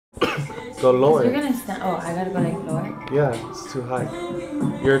Go lower. You're gonna stand. Oh, I gotta go like lower. Yeah, it's too high.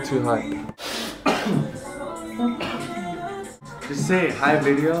 You're too high. Just say hi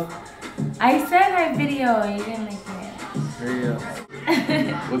video. I said hi video. You didn't like it. There you go.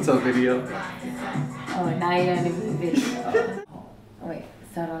 What's up video? Oh, now you're gonna do the video. Oh, wait,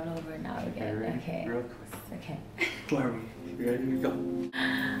 start all over now again. Okay. Real quick. Okay. Clary, you ready to go?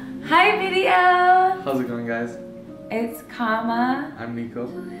 Hi video. How's it going, guys? It's Kama. I'm Nico.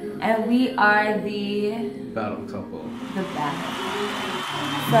 And we are the Battle couple. battle.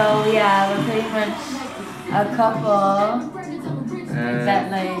 So yeah, we're pretty much a couple And that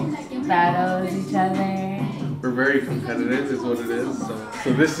like battles each other. we're very competitive, is what it is.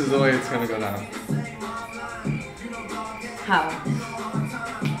 So this is the way it's gonna go down. How?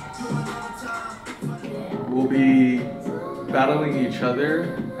 We'll be battling each other,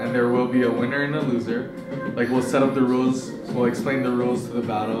 and there will be a winner and a loser. Like, we'll set up the rules, we'll explain the rules to the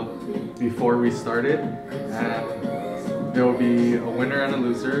battle before we start it, and there will be a winner and a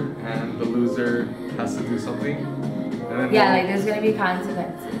loser, and the loser has to do something. And then Yeah, like there's gonna be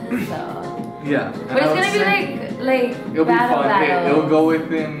consequences. So. Yeah. But it's gonna be like it'll battle. be fun. It'll go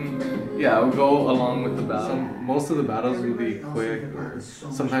within. Yeah, it'll go along with the battle. Most of the battles will be quick, or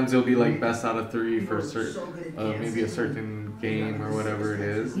sometimes it'll be like best out of 3 for maybe a certain game or whatever it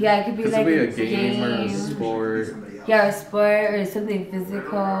is. Yeah, it could be like a game or a sport. Yeah, a sport or something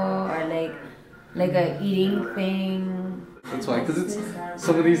physical or like a eating thing. That's why, because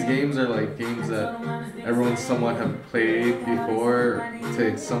some of these games are like games that everyone somewhat have played before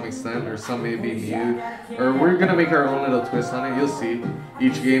to some extent, or some may be new. Or we're gonna make our own little twist on it. You'll see.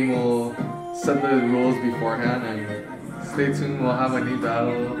 Each game will set the rules beforehand, and stay tuned. We'll have a new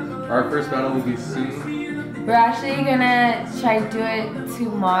battle. Our first battle will be soon. We're actually gonna try to do it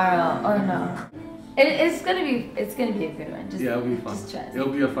tomorrow, or no? It's gonna be a good one. Yeah, it'll be fun. Just trust.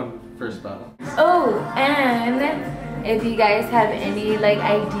 It'll be a fun first battle. Oh, and if you guys have any like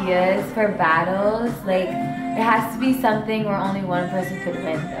ideas for battles, like it has to be something where only one person could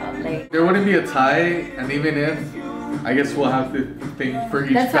win though. Like there wouldn't be a tie, and even if, I guess we'll have to think for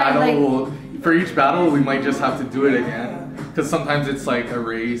each battle. For each battle, we might just have to do it again, because sometimes it's like a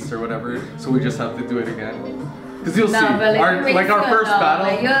race or whatever, so we just have to do it again. Because you'll see, our first battle,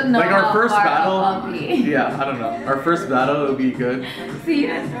 yeah, I don't know. Our first battle will be good.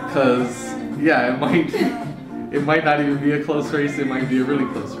 Because, yeah, it might not even be a close race, it might be a really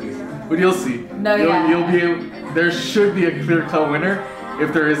close race. But you'll see. There should be a clear-cut winner.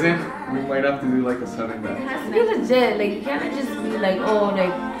 If there isn't, we might have to do like a sudden bet. It has to be legit, like you can't just be like, oh,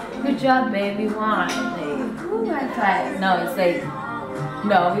 like, good job, babe, we won. Like, ooh, high five. No, it's like,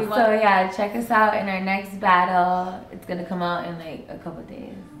 no, we won. So yeah, check us out in our next battle. It's gonna come out in like a couple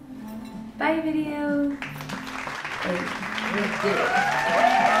days. Bye, video. Like, let's do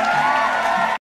it.